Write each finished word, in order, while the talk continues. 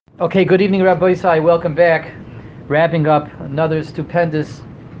Okay, good evening, Rabbi Isai. Welcome back. Wrapping up another stupendous,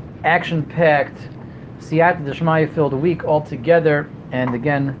 action-packed, Siyata D'Shmaya-filled week altogether. And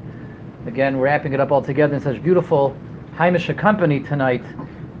again, we're wrapping it up all together in such beautiful Haimisha company tonight.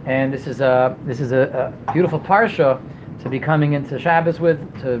 And this is a beautiful parsha to be coming into Shabbos with,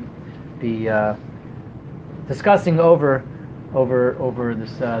 to be discussing over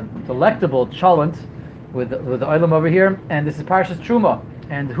this delectable chalent with the Olam over here. And this is Parshas Terumah.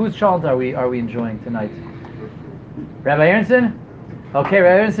 And whose challenge are we enjoying tonight? Rabbi Aronson? Okay,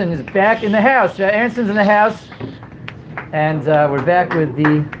 Rabbi Aronson is back in the house. Rabbi Aronson's in the house. And we're back with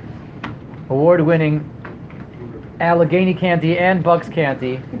the award-winning Allegheny Candy and Bucks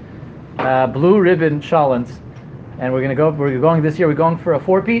Candy blue ribbon challenge. And we're going this year, we're going for a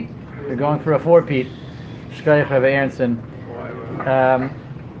four-peat. We're going for a four-peat. Shkoyach Rabbi Aronson.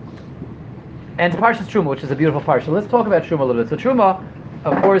 And Parshas Terumah, which is a beautiful parsha. Let's talk about Terumah a little bit. So Terumah,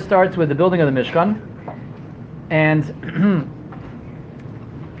 of course, starts with the building of the Mishkan. And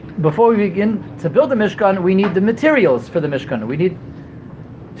before we begin to build the Mishkan, we need the materials for the Mishkan. We need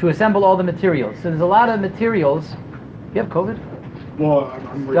to assemble all the materials. So there's a lot of materials. You have COVID? Well,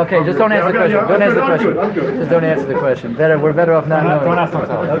 okay, just don't answer the question. Don't answer the question. I'm good. Just don't answer the question. We're better off not knowing. Don't ask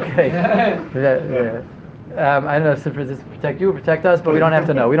myself. Okay. I don't know if this is protect you or protect us, but we don't have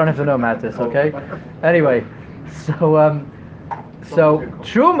to know. We don't have to know, Mattis, okay? Anyway, so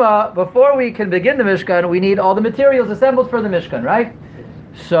Terumah, before we can begin the Mishkan, we need all the materials assembled for the Mishkan, right?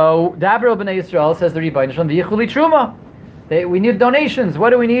 So Dabra B'nai Yisrael says the Rebbeinu Shalom v'yichuli Terumah. We need donations.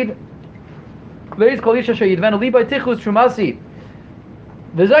 What do we need? This is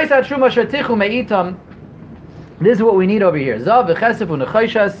what we need over here. Zav v'chesef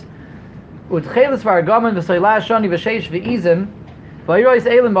u'nechayshas u'tchelis v'argaman v'soyla shani v'sheish v'izim v'ayrois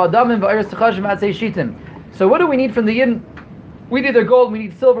elim v'adamim v'ayros t'chashim atzei shitim. So what do we need from the Yidden? We need either gold, we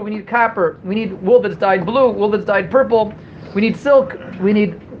need silver, we need copper, we need wool that's dyed blue, wool that's dyed purple, we need silk, we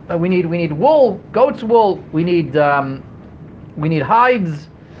need wool, goat's wool, we need hides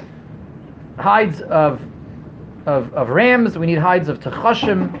of rams, we need hides of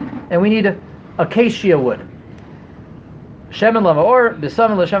techashim, and we need acacia wood. Shemen lamaor,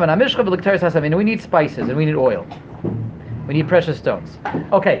 b'samen l'shemen hamishcha v'likteres hasamin. We need spices and we need oil. We need precious stones.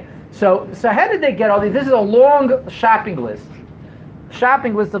 Okay, so how did they get all these? This is a long shopping list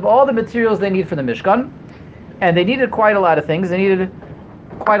of all the materials they need for the Mishkan, and they needed quite a lot of things. They needed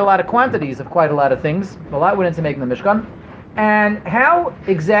quite a lot of quantities of quite a lot of things. A lot went into making the Mishkan. And how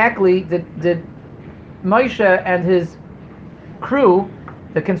exactly did Moshe and his crew,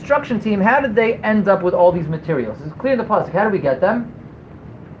 the construction team, how did they end up with all these materials? It's clear in the pasuk. How did we get them?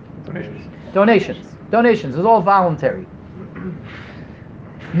 Donations. It was all voluntary.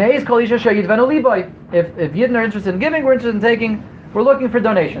 If Yidden are interested in giving, we're interested in taking. We're looking for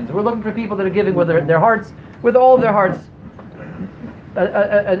donations. We're looking for people that are giving with their hearts, with all of their hearts.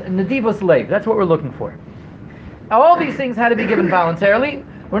 A nedivos leiv. That's what we're looking for. Now, all these things had to be given voluntarily.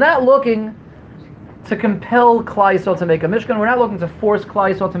 We're not looking to compel Klal Yisrael to make a Mishkan. We're not looking to force Klal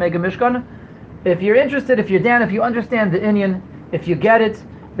Yisrael to make a Mishkan. If you're interested, if you're down, if you understand the inyan, if you get it,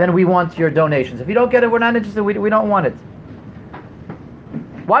 then we want your donations. If you don't get it, we're not interested. We don't want it.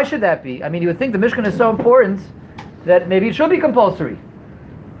 Why should that be? I mean, you would think the Mishkan is so important that maybe it should be compulsory.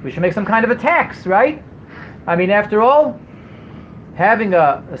 We should make some kind of a tax, right? I mean, after all, having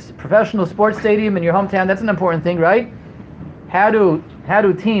a professional sports stadium in your hometown, that's an important thing, right? How do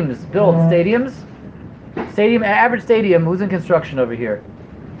teams build stadiums? Average stadium, who's in construction over here?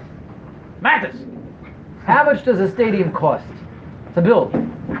 Mathis! How much does a stadium cost to build?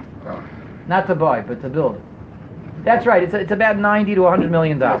 Not to buy, but to build. That's right. It's about $90 to $100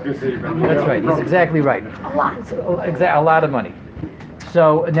 million. That's right. He's exactly right. A lot of money.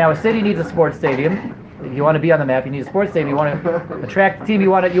 So now a city needs a sports stadium. If you want to be on the map, you need a sports stadium. You want to attract a team.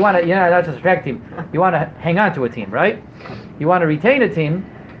 You want to not just attract a team. You want to hang on to a team, right? You want to retain a team.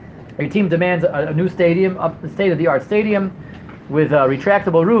 Your team demands a new stadium, a state-of-the-art stadium with a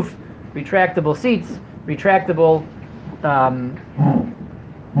retractable roof, retractable seats, retractable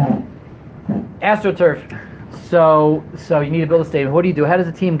AstroTurf. So you need to build a stadium. What do? How does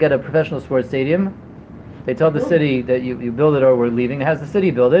a team get a professional sports stadium? They tell the city that you build it or we're leaving. How does the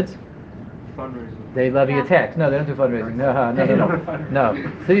city build it? Fundraising. They levy a tax. No, they don't do fundraising. No.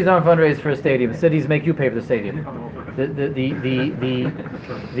 Cities don't fundraise for a stadium. Cities make you pay for the stadium.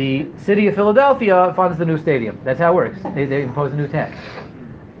 The city of Philadelphia funds the new stadium. That's how it works. They impose a new tax.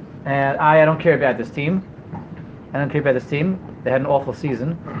 And I don't care about this team. They had an awful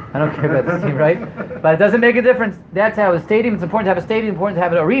season. I don't care about this team, right? But it doesn't make a difference. That's how a stadium. It's important to have a stadium. Important to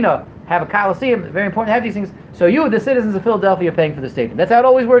have an arena. have a coliseum. Very important to have these things. So you, the citizens of Philadelphia, are paying for the stadium. That's how it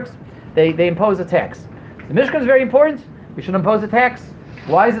always works. They impose a tax. The Mishkan is very important. We should impose a tax.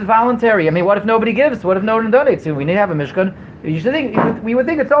 Why is it voluntary? I mean, what if nobody gives? What if no one donates? We need to have a Mishkan. You should think. We would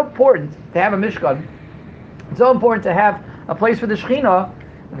think it's so important to have a Mishkan. It's so important to have a place for the Shekhinah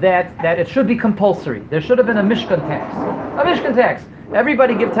that it should be compulsory. There should have been a Mishkan tax. A Mishkan tax.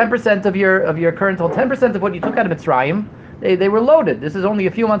 Everybody give 10% of your current whole 10% of what you took out of Mitzrayim. They were loaded. This is only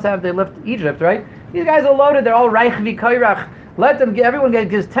a few months after they left Egypt, right? These guys are loaded. They're all reich v'koyrach. Let them. Everyone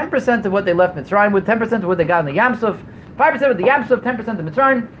gives 10% of what they left Mitzrayim with, 10% of what they got in the Yam Suf, 5% of the Yam Suf, 10% of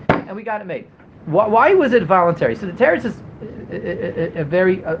Mitzrayim, and we got it made. Why was it voluntary? So the Teretz is a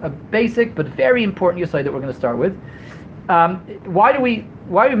very basic but very important yesod that we're going to start with. Why are we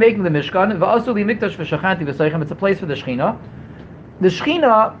making the Mishkan? It's a place for the Shekhinah. The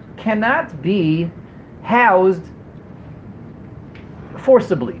Shekhinah cannot be housed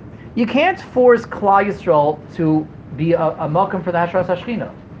forcibly. You can't force Klal Yisrael to be a makom for the Hashras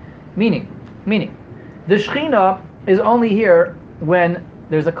HaShekhinah. Meaning, the Shekhinah is only here when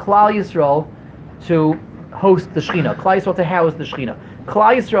there's a Klal Yisrael to host the Shekhinah. Klal Yisrael to house the Shekhinah.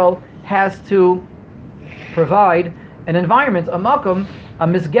 Klal Yisrael has to provide an environment, a makom, a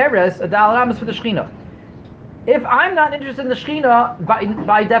misgeres, a dal ramas for the Shekhinah. If I'm not interested in the Shekhinah,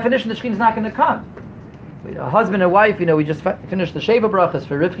 by definition, the Shekhinah is not going to come. A husband and wife, we just finished the Sheva Brachas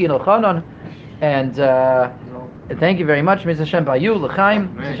for Rivki and Elchanan, and thank you very much, Mr. Hashem, by you, L'chaim,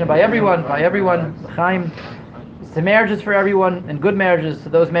 Mr. Hashem, by everyone, L'chaim. It's the marriages for everyone, and good marriages to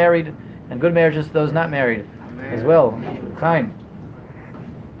those married, and good marriages to those not married, as well, L'chaim.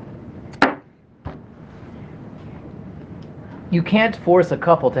 You can't force a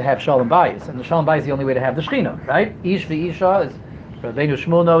couple to have shalom bayis, and the shalom bayis is the only way to have the Shekhinah, right? Ish v'isha, as Rabbeinu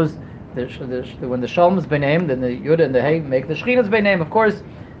Shmuel knows, when the shalom is b'name, then the yud and the hey make the Shekhinah's b'name, of course,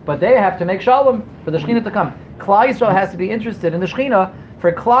 but they have to make shalom for the Shekhinah to come. Klal Yisrael has to be interested in the Shekhinah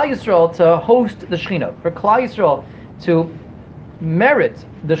for Klal Yisrael to host the Shekhinah, for Klal Yisrael to merit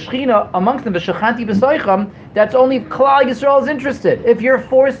the Shekhinah amongst them, b'shechanti b'soicham. That's only if Klal Yisrael is interested. If you're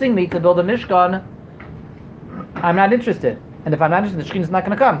forcing me to build a Mishkan, I'm not interested. And if I'm not interested, the Shekhinah is not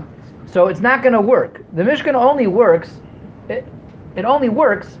going to come. So it's not going to work. The Mishkan only works, it only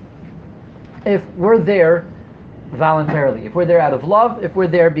works if we're there voluntarily. If we're there out of love, if we're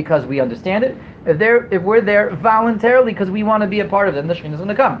there because we understand it, if we're there voluntarily because we want to be a part of it, then the Shekhinah is going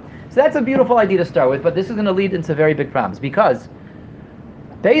to come. So that's a beautiful idea to start with, but this is going to lead into very big problems, because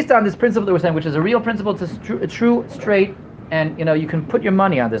based on this principle that we're saying, which is a real principle, it's a true, straight, and you can put your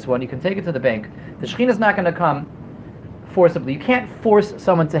money on this one, you can take it to the bank, the Shekhinah is not going to come forcibly. You can't force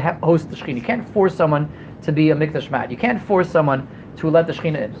someone to host the Shekhinah. You can't force someone to be a mikdash mat. You can't force someone to let the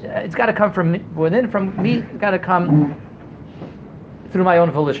Shekhinah in. It's got to come from within, from me. It's got to come through my own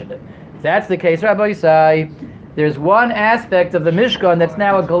volition. If that's the case, Rabbi Yisai, there's one aspect of the Mishkan that's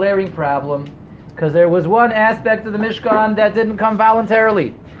now a glaring problem, because there was one aspect of the Mishkan that didn't come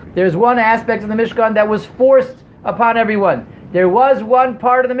voluntarily. There's one aspect of the Mishkan that was forced upon everyone. There was one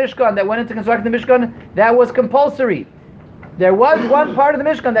part of the Mishkan that went into constructing the Mishkan that was compulsory. There was one part of the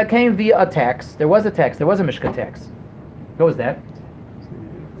Mishkan that came via a tax. There was a Mishkan tax. What was that?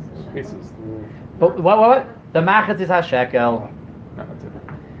 But what? The Machatz is HaShekel.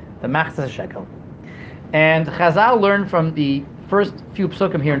 The Machatz is HaShekel. And Chazal learned from the first few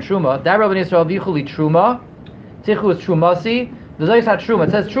psukim here in Terumah, Dar Rabban Yisrael vichuli Terumah, Tichu is Trumasi, the Zoyis HaTerumah.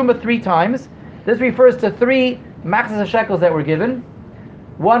 It says Terumah 3 times. This refers to 3 Machatz HaShekels that were given.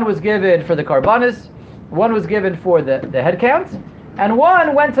 One was given for the Karbanis, one was given for the head count, and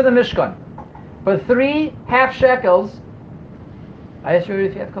one went to the Mishkan. But 3 half shekels, I asked you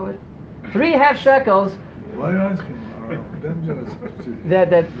if you have COVID? 3 half shekels. Why are you asking? that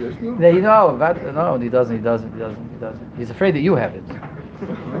no, he doesn't. He's afraid that you have it.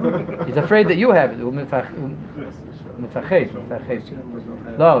 He's afraid that you have it. No,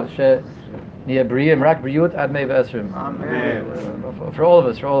 for all of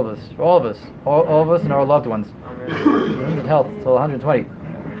us, and our loved ones. Good health till 120.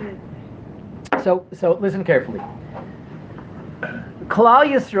 So listen carefully. Klal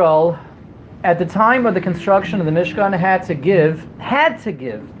Yisrael, at the time of the construction of the Mishkan, had to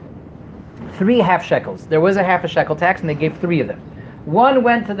give 3 half shekels. There was a half a shekel tax, and they gave 3 of them. One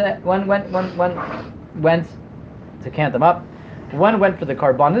went to count them up. One went for the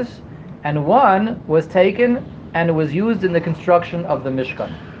karbanis, and one was taken and was used in the construction of the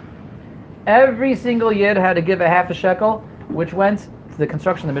Mishkan. Every single yid had to give a half a shekel, which went to the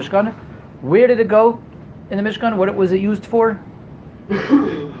construction of the Mishkan. Where did it go in the Mishkan? What was it used for?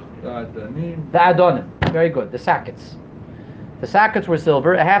 The Adonim. Very good. The sockets. The sockets were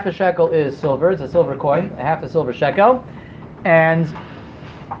silver. A half a shekel is silver. It's a silver coin. A half a silver shekel. And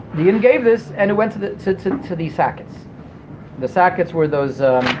the Yidden gave this, and it went to the sockets. The sockets were those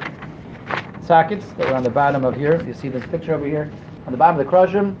sockets that were on the bottom of here. You see this picture over here on the bottom of the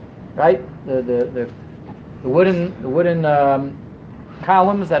krushim, right? The wooden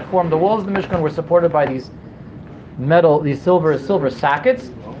columns that formed the walls of the Mishkan were supported by these silver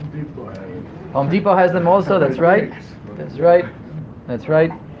sockets. Home Depot has them also. That's right. That's right. That's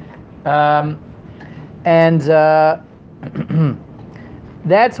right. And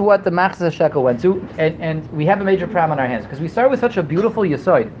that's what the Machzah Shekel went to. And we have a major problem on our hands because we start with such a beautiful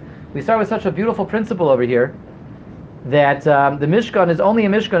Yesoid. We start with such a beautiful principle over here that the Mishkan is only a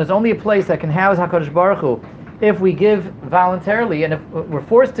Mishkan, is only a place that can house HaKadosh Baruch Hu if we give voluntarily, and if we're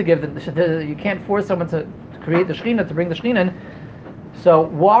forced to give, you can't force someone to create the Shekhinah, to bring the Shekhinah in. So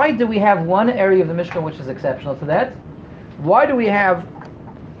why do we have one area of the Mishkan which is exceptional to that? Why do we have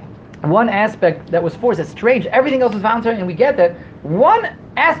one aspect that was forced? It's strange. Everything else is voluntary, and we get that. One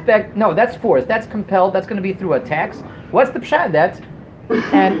aspect, no, that's forced. That's compelled. That's going to be through a tax. What's the pshat? That,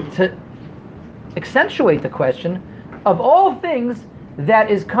 and to accentuate the question, of all things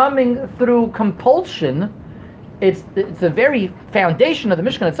that is coming through compulsion, it's the very foundation of the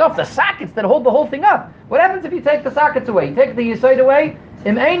Mishkan itself, the sockets that hold the whole thing up. What happens if you take the sockets away? You take the Yisoid away?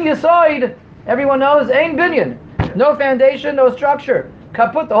 Im ein Yisoid, everyone knows, ein binyan. No foundation, no structure.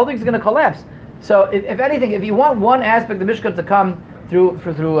 Kaput, the whole thing's going to collapse. So if anything, if you want one aspect of the Mishkan to come through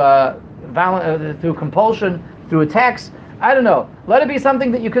compulsion, through a tax, I don't know. Let it be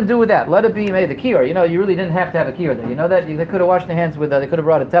something that you can do with that. Let it be made the kior. You know, you really didn't have to have a kior there. You know that? They could have washed their hands with they could have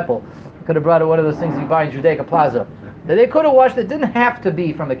brought a tepel. They could have brought one of those things you buy in Judaica Plaza. They could have washed it. Didn't have to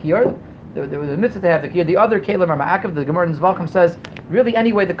be from the kior. There was a mitzvah to have the kior. The other kelim are ma'akev. The Gemara in Zvalchim says, really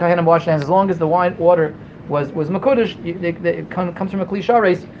any way the kohanim wash their hands, as long as the water was makudish, it comes from a klisha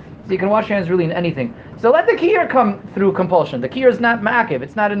race, so you can wash your hands really in anything. So let the kior come through compulsion. The kior is not ma'akev.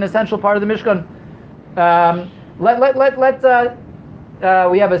 It's not an essential part of the Mishkan.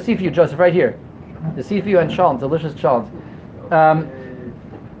 We have a seafood, Joseph, right here. The seafood and chalent, delicious chalent.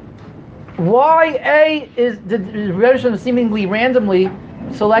 Why did Rebbe seemingly randomly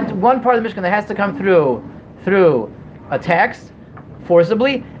select one part of the Mishkan that has to come through a tax,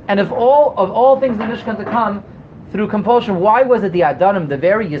 forcibly, and if all things in the Mishkan to come through compulsion, why was it the Adanim, the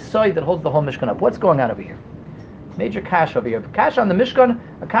very Yisoid that holds the whole Mishkan up? What's going on over here? Major cash over here. Cash on the Mishkan,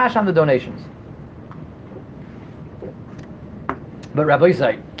 a cash on the donations. But Rabbi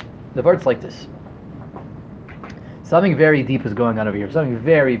Yisai, the bird's like this. Something very deep is going on over here. Something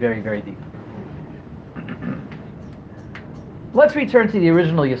very, very, very deep. Let's return to the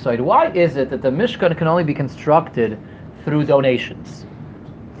original Yesod. Why is it that the Mishkan can only be constructed through donations?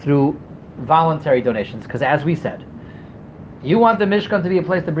 Through voluntary donations? Because as we said, you want the Mishkan to be a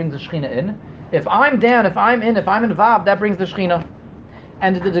place that brings the Shekhinah in. If I'm down, if I'm involved, that brings the Shekhinah.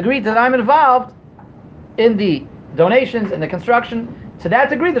 And to the degree that I'm involved in the donations and the construction, to that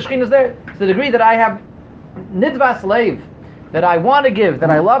degree the Shekhinah is there. To the degree that I have nidvas leiv, that I want to give, that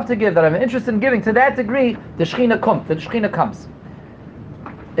I love to give, that I'm interested in giving, to that degree the Shekhinah comes.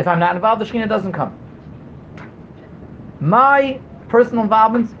 If I'm not involved, the Shekhinah doesn't come. My personal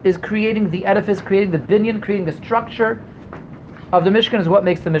involvement is creating the edifice, creating the binyan, creating the structure of the Mishkan is what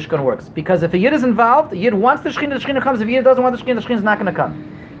makes the Mishkan works. Because if a Yid is involved, a Yid wants the Shekhinah comes. If a Yid doesn't want the Shekhinah is not going to come.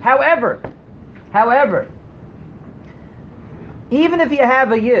 However, even if you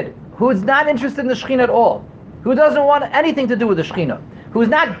have a Yid who's not interested in the Shekhinah at all, who doesn't want anything to do with the Shekhinah, who's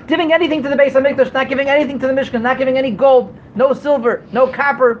not giving anything to the Beis HaMikdash, not giving anything to the Mishkan, not giving any gold, no silver, no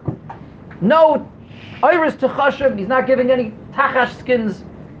copper, no iris to chashav, he's not giving any tachash skins,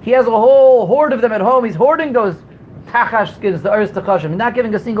 he has a whole hoard of them at home, he's hoarding those tachash skins, the iris to chashav, he's not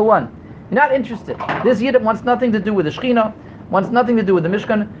giving a single one. You're not interested. This Yid wants nothing to do with the Shekhinah, wants nothing to do with the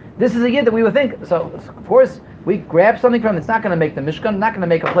Mishkan. This is a Yid that we would think, so of course, we grab something from him, it's not going to make the Mishkan, not going to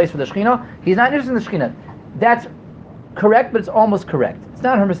make a place for the Shekhinah. He's not interested in the Shekhinah. That's correct, but it's almost correct. It's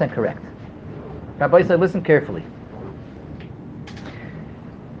not 100% correct. Rabbi said, listen carefully.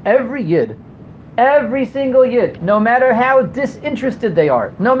 Every Yid, every single Yid, no matter how disinterested they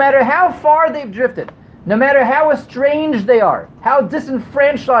are, no matter how far they've drifted, no matter how estranged they are, how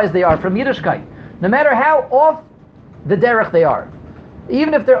disenfranchised they are from Yiddishkeit, no matter how off the derech they are,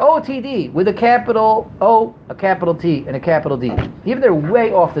 even if they're OTD with a capital O, a capital T, and a capital D, even if they're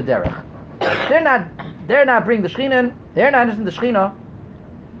way off the derech, they're not bringing the Shekhinah in, they're not interested in the Shekhinah.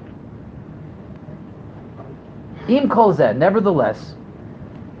 Im kol zeh, nevertheless,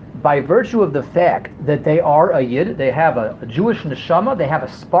 by virtue of the fact that they are a Yid, they have a Jewish neshama, they have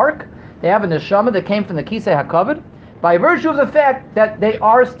a spark, they have a neshama that came from the Kisei HaKavod, by virtue of the fact that they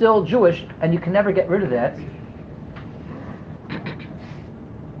are still Jewish, and you can never get rid of that,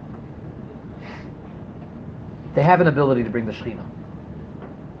 they have an ability to bring the Shekhinah.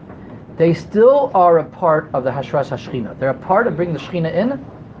 They still are a part of the Hashras HaShekhinah. They're a part of bringing the Shekhinah in.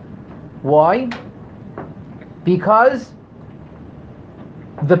 Why? Because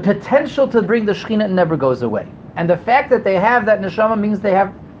the potential to bring the Shekhinah never goes away. And the fact that they have that neshama means they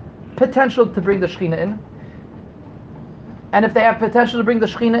have potential to bring the Shekhinah in. And if they have potential to bring the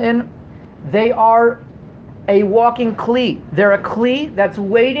Shekhinah in, they are a walking kli. They're a kli that's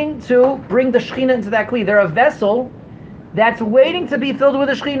waiting to bring the Shekhinah into that kli. They're a vessel that's waiting to be filled with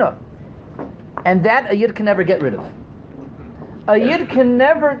the Shekhinah. And that a Yid can never get rid of. A Yid can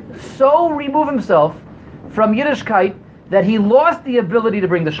never so remove himself from Yiddishkeit that he lost the ability to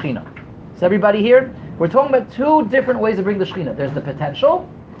bring the Shekhinah. Is everybody here? We're talking about two different ways to bring the Shekhinah. There's the potential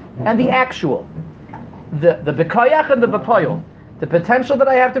and the actual. The bekayach and the bepoyel. The potential that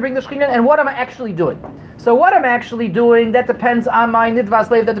I have to bring the Shekhinah and what I'm actually doing. So what I'm actually doing, that depends on my nidva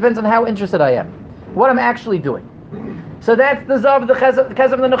slave, that depends on how interested I am. What I'm actually doing. So that's the zav, the chesed, the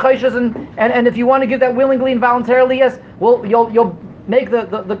nechoshes, and if you want to give that willingly and voluntarily, yes, well, you'll make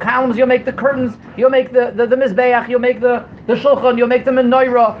the columns, you'll make the curtains, you'll make the mizbeach, you'll make the shulchan, you'll make the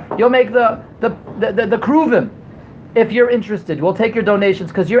menorah, you'll make the kruvim. If you're interested, we'll take your donations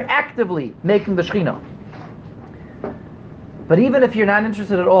because you're actively making the Shekhinah. But even if you're not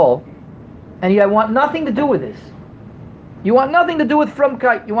interested at all, and you want nothing to do with this, you want nothing to do with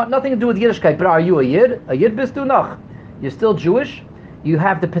frumkeit, you want nothing to do with Yiddishkeit, but are you a Yid? A Yid bist du noch. You're still Jewish, you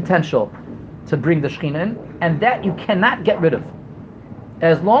have the potential to bring the Shekhinah in, and that you cannot get rid of.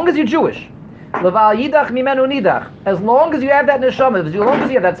 As long as you're Jewish. Leval yidach mimenu nidach. As long as you have that neshama, as long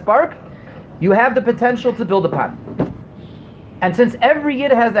as you have that spark, you have the potential to build upon. And since every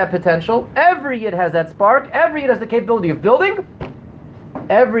Yid has that potential, every Yid has that spark, every Yid has the capability of building,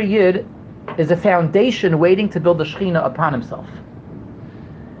 every Yid is a foundation waiting to build the Shekhinah upon himself.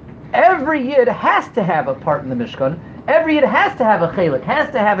 Every Yid has to have a part in the Mishkan. Every Yid has to have a chelik,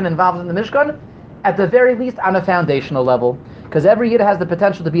 has to have an involvement in the Mishkan, at the very least on a foundational level, because every Yid has the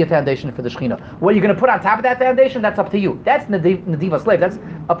potential to be a foundation for the Shekhinah. What you're going to put on top of that foundation, that's up to you. That's Nadiva slave. That's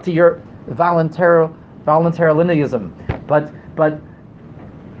up to your voluntarism. But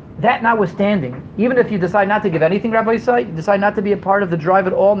that notwithstanding, even if you decide not to give anything, Rabbi Yisai, you decide not to be a part of the drive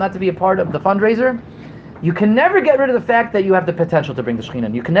at all, not to be a part of the fundraiser, you can never get rid of the fact that you have the potential to bring the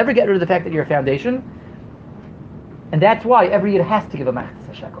Shekhinah. You can never get rid of the fact that you're a foundation. And that's why every Yid has to give a machzis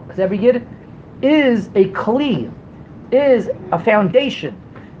hashekel. Because every Yid is a kli, is a foundation,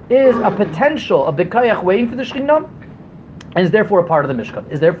 is a potential, a bekayach waiting for the Shekhinah, and is therefore a part of the Mishkan,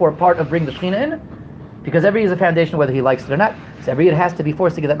 is therefore a part of bringing the Shekhinah in, because every Yid is a foundation whether he likes it or not. So every Yid has to be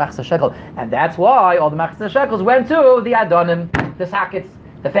forced to give that machzis hashekel. And that's why all the machzis hashekels went to the Adonim, the sockets,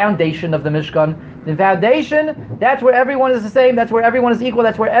 the foundation of the Mishkan. The foundation, that's where everyone is the same, that's where everyone is equal,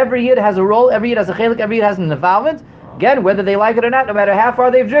 that's where every Yid has a role, every Yid has a chelik, every Yid has an involvement. Again, whether they like it or not, no matter how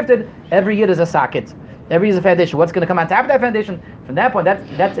far they've drifted, every Yid is a socket. Every Yid is a foundation. What's going to come on top of that foundation? From that point,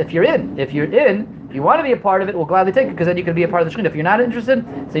 that's if you're in. If you're in, if you want to be a part of it, we'll gladly take it, because then you can be a part of the Shekhinah. If you're not interested,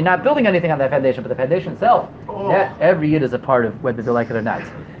 so you're not building anything on that foundation, but the foundation itself, that every Yid is a part of, whether they like it or not.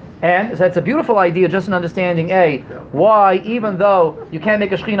 And so it's a beautiful idea, just in understanding why, even though you can't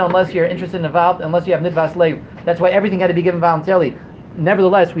make a Shekhinah unless you're interested and involved, unless you have nidva slave, that's why everything had to be given voluntarily.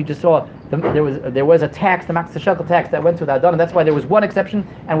 Nevertheless, we just saw there was a tax, the machzis hashekel tax, that went to the Adanim. That's why there was one exception,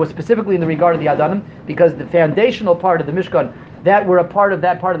 and was specifically in the regard of the Adanim, because the foundational part of the Mishkan, that we're a part of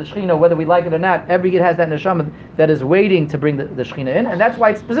that part of the Shekhinah, whether we like it or not, every Yid has that neshama that is waiting to bring the Shekhinah in, and that's why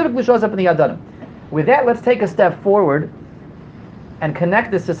it specifically shows up in the Adanim. With that, let's take a step forward and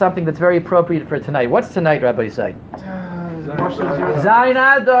connect this to something that's very appropriate for tonight. What's tonight, Rabbi Yisai? Zayin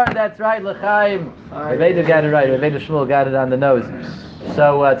Adar, that's right, L'chaim. Rebbeinu got it right, Rebbeinu Shmuel got it on the nose.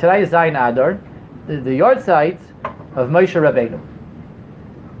 So tonight is Zayin Adar, the yard site of Moshe Rabbeinu.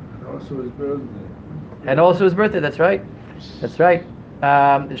 And also his birthday, that's right. That's right.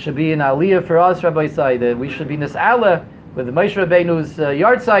 It should be an aliyah for us, Rabbi Yisai, that we should be nis'ala with the Moshe Rabbeinu's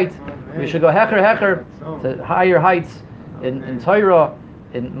yard site. We should go hecher to higher heights in Torah,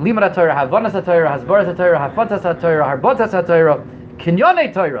 in Limud Torah, Havanas Torah, Hasbaras Torah, Hafatas Torah, Harbatas Torah,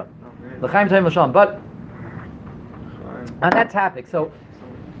 Kinyonei Torah, L'chaim Torah L'sham. But on that topic, so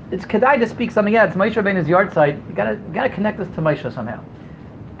it's kedai to speak something else. Moshe Rabbeinu's yard site. You gotta connect this to Moshe somehow,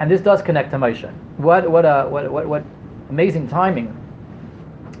 and this does connect to Moshe. What amazing timing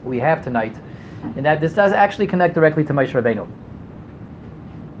we have tonight, in that this does actually connect directly to Moshe Rabbeinu.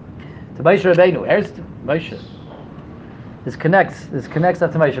 To Moshe Rabbeinu, here's Moshe. This connects us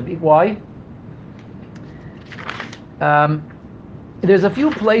to Moshe. Why? There's a few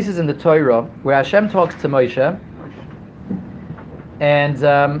places in the Torah where Hashem talks to Moshe, and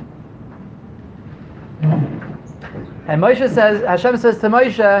Moshe says, Hashem says to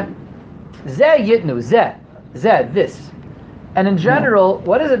Moshe, Zeh yitnu, zeh, this. And in general,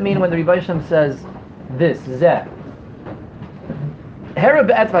 what does it mean when the Rebbe Hashem says this, zeh?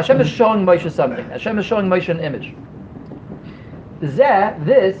 Hashem is showing Moshe something. Hashem is showing Moshe an image. Zeh,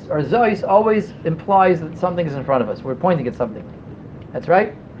 this, or zois, always implies that something is in front of us. We're pointing at something. That's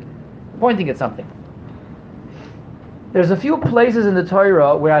right? Pointing at something. There's a few places in the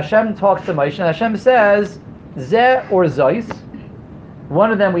Torah where Hashem talks to Moshe, and Hashem says, Zeh or zois.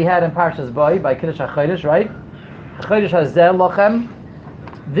 One of them we had in Parshas by Kiddush HaChodesh, right? HaChodesh HaZeh Lochem.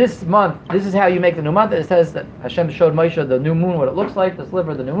 This month, this is how you make the new month. It says that Hashem showed Moshe the new moon, what it looks like, the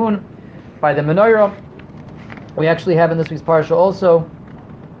sliver of the new moon, by the menorah. We actually have in this week's parsha also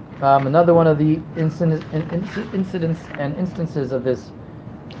another one of the incidents and instances of this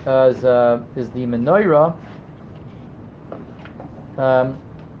is the menorah.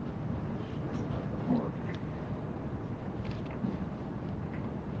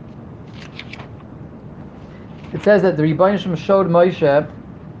 It says that the Rebbeinu Shem showed Moshe.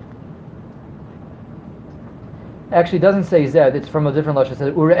 Actually, it doesn't say Zed. It's from a different lashon. It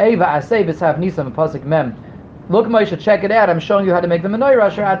says Urei va'asei b'sav nisam pasuk mem. Look, Moshe, check it out. I'm showing you how to make the menorah.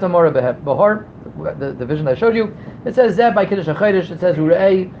 Asher ata mora behor. The vision I showed you. It says Zeh by Kiddush HaChodesh. It says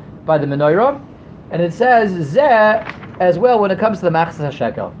Urei by the menorah, and it says Zeh as well when it comes to the Machzah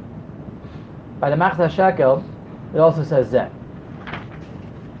HaShekel. By the Machzah HaShekel, it also says Zeh.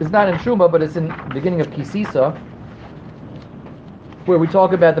 It's not in Truma, but it's in the beginning of Kisisa, where we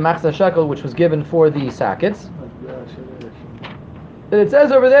talk about the Machzah HaShekel, which was given for the sackets. And it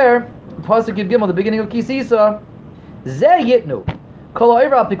says over there, Pasuk Yud Gimel, the beginning of Kisisa, Zeh Yitnu. Kol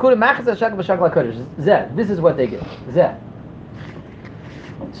ha'ira al pikudim Machzah HaShekel v'Shekel HaKodesh. Zeh. This is what they get. Zeh.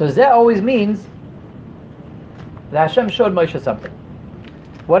 So Zeh always means that Hashem showed Moshe something.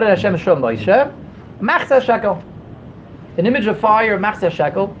 What did Hashem show Moshe? Machzah HaShekel. An image of fire, Machzah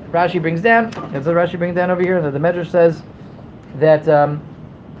HaShekel. Rashi brings down, that's what Rashi brings down over here, the Medrash says that,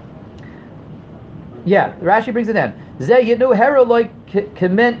 Rashi brings it down. Zeh yitnu hero like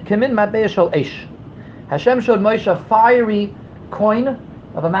kamin matbei shel eish. Hashem showed Moshe a fiery coin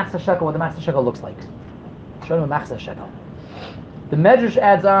of a Machzah HaShekel, what the Machzah HaShekel looks like. Showed him a Machzah HaShekel. The Medrash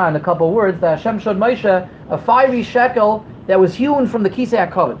adds on a couple of words that Hashem showed Moshe a fiery shekel that was hewn from the Kisei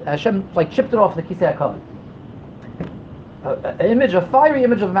HaKavod. Hashem chipped it off the Kisei HaKavod. An image, a fiery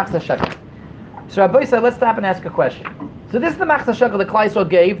image of Machzah HaShekel. So Rabbi said, let's stop and ask a question. So this is the Machzah HaShekel that Klal Yisrael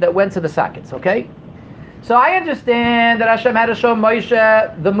gave that went to the sockets, okay? So I understand that Hashem had to show Moshe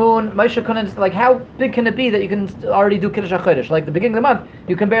the moon. Moshe couldn't, how big can it be that you can already do Kiddush HaChodesh? Like the beginning of the month,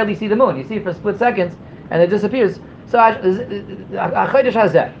 you can barely see the moon. You see it for split seconds, and it disappears. So HaChodesh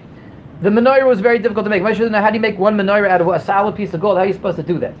has that. The menorah was very difficult to make. Moshe didn't know how do you make one menorah out of a solid piece of gold. How are you supposed to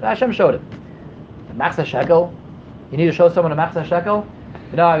do that? So Hashem showed him. The Machzah HaShekel. You need to show someone a Machzah HaShekel?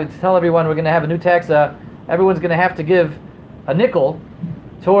 I would tell everyone we're going to have a new tax. Everyone's going to have to give a nickel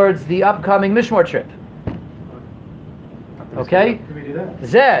towards the upcoming Mishmor trip. Okay?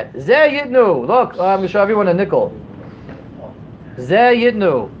 Zeh Yitnu. Look, I'm going to show everyone a nickel. Zeh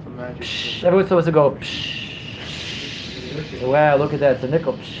Yitnu. Everyone's supposed to go. Wow, look at that. It's a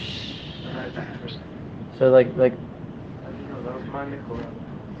nickel. So like. That was my nickel.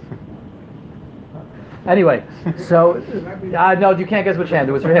 Anyway, so no, you can't guess which hand.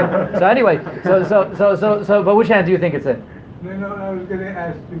 It was for him. So anyway, but which hand do you think it's in? No, I was going to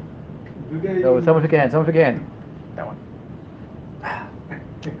ask you. So someone pick a hand. That one.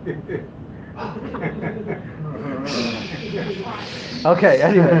 Okay.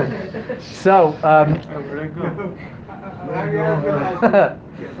 Anyway, so.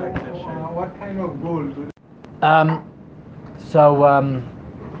 What kind of gold?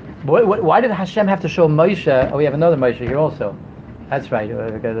 Why did Hashem have to show Moshe? Oh, we have another Moshe here also. That's right. We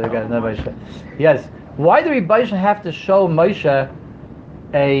got another Moshe. Yes. Why did Rebbe have to show Moshe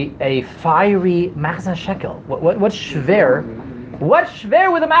a fiery Machzah HaShekel? What's shver? What's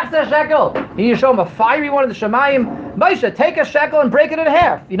shver with a Machzah HaShekel? You show him a fiery one of the Shemayim. Moshe, take a shekel and break it in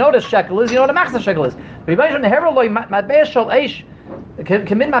half. You know what a shekel is. You know what a Machzah HaShekel is. Rebbe and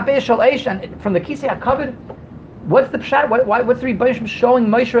from the Kisei HaKavod. What's the pshat? What's the Rebbe showing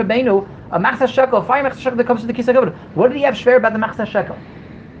Moshe Rabbeinu a Machzah HaShekel, a fire Machzah HaShekel that comes to the Kisei HaKavod? What did he have shver about the Machzah HaShekel?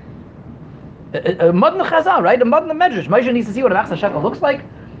 A modern Chazal, right? A modern Medrash. Moshe needs to see what a Machzah HaShekel looks like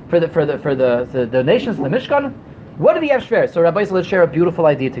for the donations to the Mishkan. What did he have shver? So Rabbi, let's share a beautiful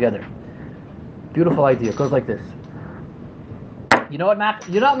idea together. Beautiful idea. It goes like this. You know what Moshe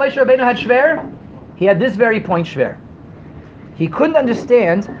Rabbeinu had shver? He had this very point shver. He couldn't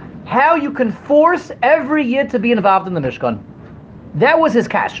understand how you can force every Yid to be involved in the Mishkan. That was his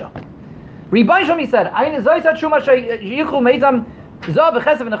kasha. Rebbe Shalom, he said, "Eine Zoysa Truma Sheyichul Meizam Zav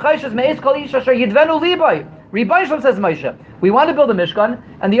V'Chesed V'Nechayshas Me'ez Kol Ish Asher Yidvenu Libay." Rebbe Shalom says, Moshe, we want to build a Mishkan,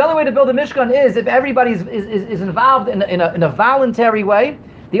 and the only way to build a Mishkan is if everybody is involved in a voluntary way.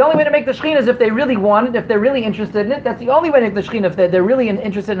 The only way to make the Shekhinah is if they really want it, if they're really interested in it. That's the only way to make the Shekhinah, if they're really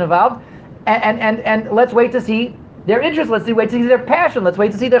interested and involved. And let's wait to see their interest. Let's wait to see their passion. Let's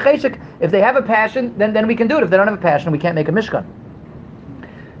wait to see their cheshek. If they have a passion, then we can do it. If they don't have a passion, we can't make a Mishkan.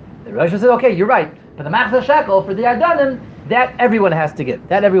 The Rosh said, okay, you're right. For the Machzah Shekel, for the Adanim, that everyone has to give.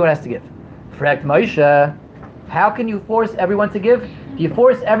 That everyone has to give. Fragt Moshe, how can you force everyone to give? If you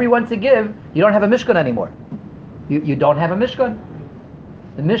force everyone to give, you don't have a Mishkan anymore. You don't have a Mishkan.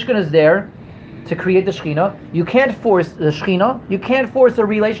 The Mishkan is there to create the Shekhinah. You can't force the Shekhinah. You can't force a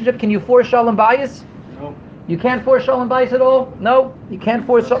relationship. Can you force Shalom Bayis? No. You can't force Shalom Bayis at all? No. You can't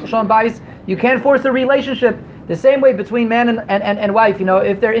force Shalom Bayis. You can't force a relationship. The same way between man and wife. You know,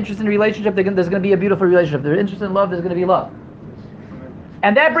 if they're interested in a relationship, there's going to be a beautiful relationship. If they're interested in love, there's going to be love.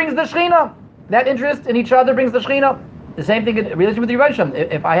 And that brings the Shekhinah. That interest in each other brings the Shekhinah. The same thing in relationship with the Rebbe Shalom.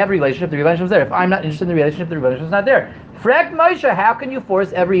 If I have a relationship, the Rebbe Shalom is there. If I'm not interested in the relationship, the Rebbe Shalom is not there. Frag Moshe, how can you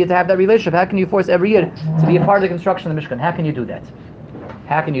force every Yid to have that relationship? How can you force every Yid to be a part of the construction of the Mishkan? How can you do that?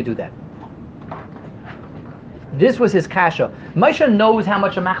 How can you do that? This was his kasha. Moshe knows how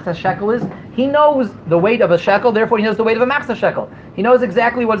much a machzah shekel is. He knows the weight of a shekel, therefore he knows the weight of a machzah shekel. He knows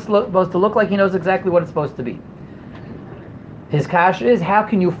exactly what it's supposed to look like. He knows exactly what it's supposed to be. His kasha is, how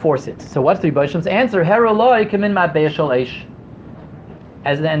can you force it? So what's the Rebbe Shalom's answer? Heroloi kamin ma'bei shel eish.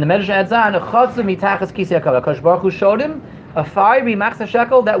 As in the Medrash adds on, mitachas kisei hakavod. HaKadosh Baruch Hu showed him a fiery machzah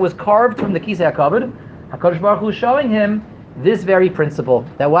shekel that was carved from the kisei hakavod. HaKadosh Baruch Hu is showing him this very principle.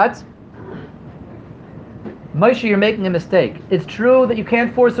 That what? Moshe, you're making a mistake. It's true that you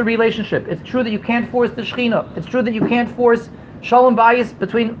can't force a relationship. It's true that you can't force the Shekhinah. It's true that you can't force Shalom Bayis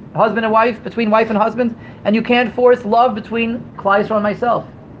between husband and wife, between wife and husband, and you can't force love between Klal Yisrael and myself.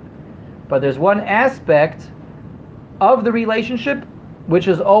 But there's one aspect of the relationship which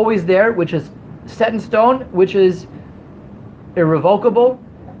is always there, which is set in stone, which is irrevocable,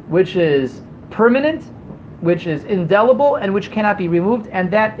 which is permanent, which is indelible, and which cannot be removed, and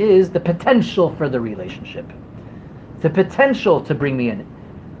that is the potential for the relationship. The potential to bring me in.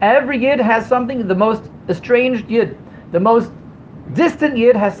 Every Yid has something, the most estranged Yid, the most distant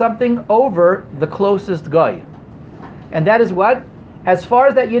Yid has something over the closest guy. And that is what? As far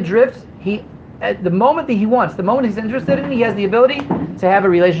as that Yid drifts, he, at the moment that he wants, the moment he's interested in, he has the ability to have a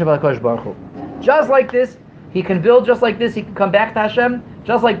relationship with HaKadosh Baruch Hu. Just like this, he can build, just like this, he can come back to Hashem,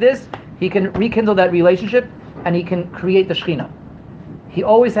 just like this, he can rekindle that relationship, and he can create the Shekhinah. He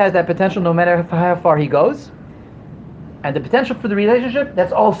always has that potential no matter how far he goes. And the potential for the relationship,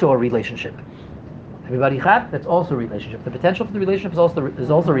 that's also a relationship. Everybody chap, that's also a relationship. The potential for the relationship is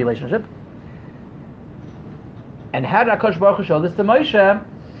also a relationship. And how did HaKadosh Baruch Hu show this to Moshe?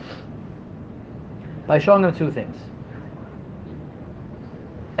 By showing him two things.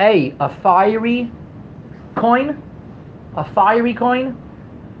 A fiery coin. A fiery coin.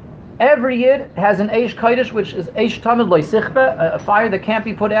 Every Yid has an Eish Kodesh, which is Eish Tamid Lo Sichba, a fire that can't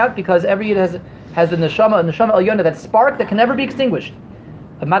be put out, because every Yid has the Neshama Elyon, that spark that can never be extinguished.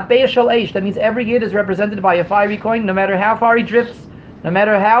 A Matbeya Shel Eish, that means every Yid is represented by a fiery coin, no matter how far he drifts, no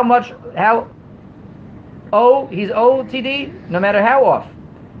matter he's OTD, no matter how off.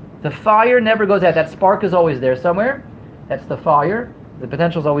 The fire never goes out. That spark is always there somewhere. That's the fire. The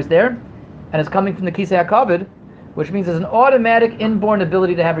potential is always there. And it's coming from the Kisei HaKavod, which means there's an automatic inborn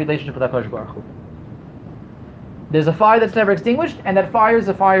ability to have a relationship with HaKadosh Baruch Hu. There's a fire that's never extinguished, and that fire is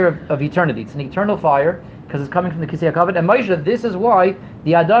a fire of eternity. It's an eternal fire, because it's coming from the Kisei HaKavod. And Moshe, this is why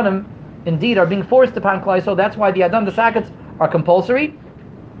the Adanim, indeed, are being forced upon Klal Yisrael. That's why the Adam, the Sackets, are compulsory,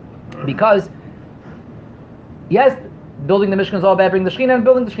 because, yes, building the Mishkan is all about bringing the Shekhinah, and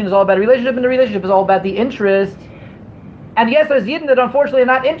building the Shekhinah is all about a relationship, and the relationship is all about the interest. And yes, there's Yidden that unfortunately are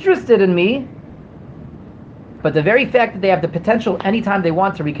not interested in me, but the very fact that they have the potential anytime they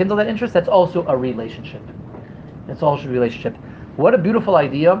want to rekindle that interest, that's also a relationship. That's also a relationship. What a beautiful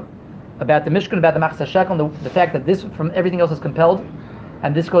idea about the Mishkan, about the Machzah Shekel, and the fact that this from everything else is compelled,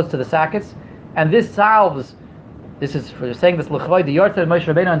 and this goes to the Sackets, and this solves, this is for saying this L'chvay, the Yartzeh Moshe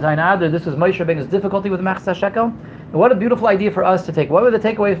Rabbeinu and Zayin Adar, this is Moshe Rabbeinu's difficulty with the Machzah Shekel. And what a beautiful idea for us to take. What were the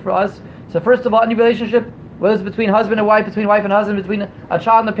takeaways for us? So first of all, any relationship, whether it's between husband and wife, between wife and husband, between a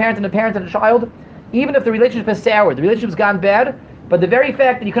child and a parent and a child, even if the relationship is sour, the relationship's gone bad, but the very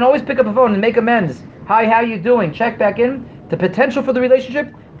fact that you can always pick up a phone and make amends, hi, how you doing, check back in, the potential for the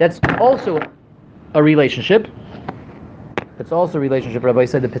relationship, that's also a relationship. It's also a relationship. Rabbi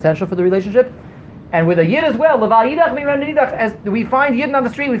said the potential for the relationship. And with a Yid as well, as we find Yidden on the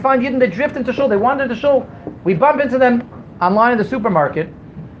street, we find Yidden that drift into shul, they wander into shul, we bump into them online in the supermarket.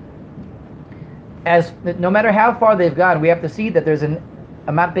 As no matter how far they've gone, we have to see that there's a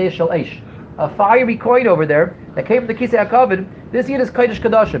mapbei shel eish, a fiery coin over there that came from the Kisei HaKavod. This Yid is Kodesh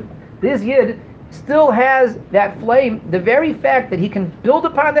Kodashim. This Yid still has that flame. The very fact that he can build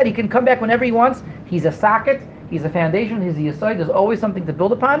upon that, he can come back whenever he wants. He's a socket, he's a foundation, he's a yesod. There's always something to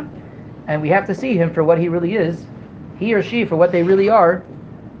build upon. And we have to see him for what he really is, he or she for what they really are.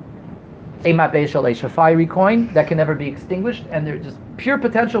 A mapbei shel eish, a fiery coin that can never be extinguished, and there's just pure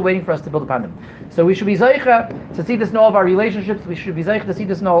potential waiting for us to build upon them. So we should be zeicha to see this in all of our relationships. We should be zeicha to see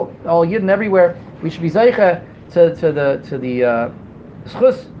this in all Yidden everywhere. We should be zeicha to the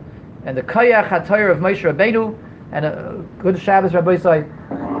schus and the kayach hatayr of Moshe Rabbeinu, and a good Shabbos, Rabbi Say.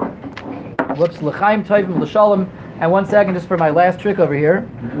 Whoops, l'chaim tovim l'shalom. And 1 second, just for my last trick over here.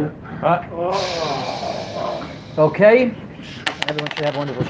 Okay, everyone should have a wonderful Shabbos.